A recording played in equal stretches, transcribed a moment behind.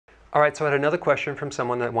All right, so I had another question from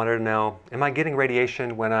someone that wanted to know, am I getting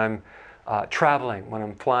radiation when I'm traveling, when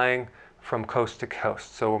I'm flying from coast to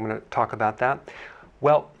coast? So I'm going to talk about that.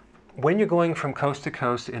 Well, when you're going from coast to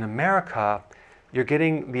coast in America, you're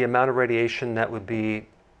getting the amount of radiation that would be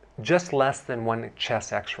just less than one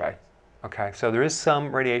chest x-ray. Okay, so there is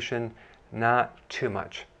some radiation, not too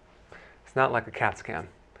much. It's not like a CAT scan.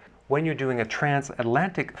 When you're doing a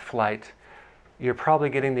transatlantic flight, you're probably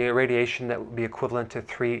getting the radiation that would be equivalent to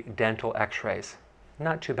 3 dental x-rays.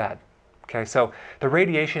 Not too bad. Okay, so the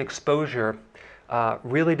radiation exposure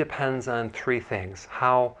really depends on 3 things: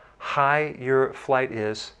 how high your flight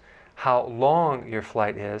is, how long your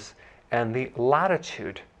flight is, and the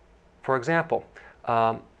latitude. For example,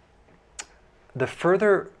 the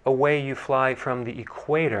further away you fly from the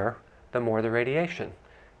equator, the more the radiation,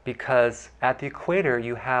 because at the equator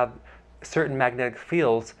you have certain magnetic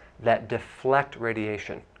fields that deflect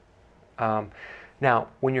radiation. Now,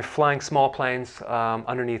 when you're flying small planes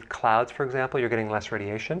underneath clouds, for example, you're getting less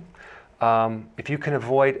radiation. If you can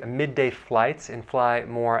avoid midday flights and fly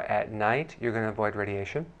more at night, you're going to avoid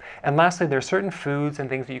radiation. And lastly, there are certain foods and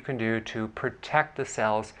things that you can do to protect the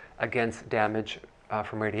cells against damage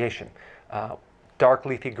from radiation. Dark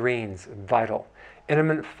leafy greens, vital.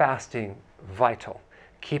 Intermittent fasting, vital.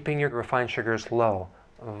 Keeping your refined sugars low,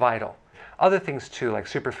 vital. Other things too, like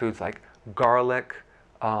superfoods like garlic,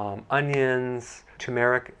 onions,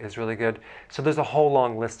 turmeric is really good. So there's a whole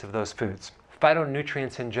long list of those foods.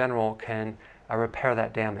 Phytonutrients in general can repair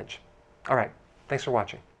that damage. All right, thanks for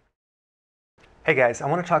watching. Hey guys, I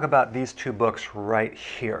want to talk about these 2 books right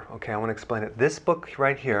here. Okay, I want to explain it. This book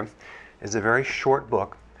right here is a very short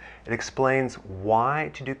book. It explains why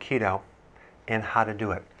to do keto and how to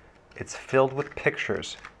do it. It's filled with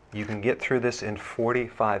pictures. You can get through this in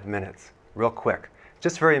 45 minutes, real quick.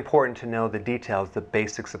 Just very important to know the details, the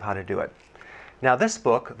basics of how to do it. Now this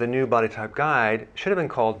book, The New Body Type Guide, should have been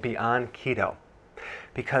called Beyond Keto,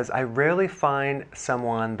 because I rarely find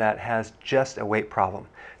someone that has just a weight problem.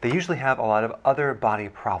 They usually have a lot of other body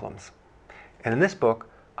problems. And in this book,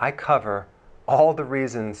 I cover all the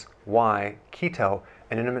reasons why keto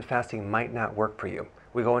and intermittent fasting might not work for you.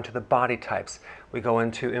 We go into the body types, we go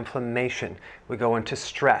into inflammation, we go into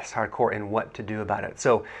stress, hardcore, and what to do about it.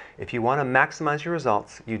 So if you want to maximize your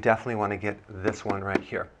results, you definitely want to get this one right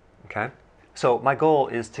here, okay? So my goal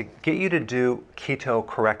is to get you to do keto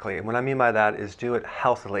correctly. And what I mean by that is do it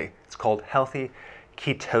healthily. It's called healthy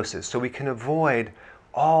ketosis. So we can avoid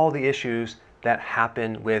all the issues that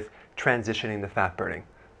happen with transitioning the fat burning.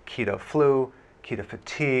 Keto flu, keto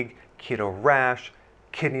fatigue, keto rash,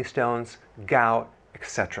 kidney stones, gout,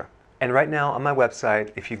 etc. And right now on my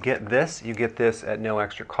website, if you get this at no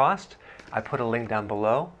extra cost. I put a link down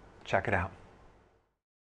below. Check it out.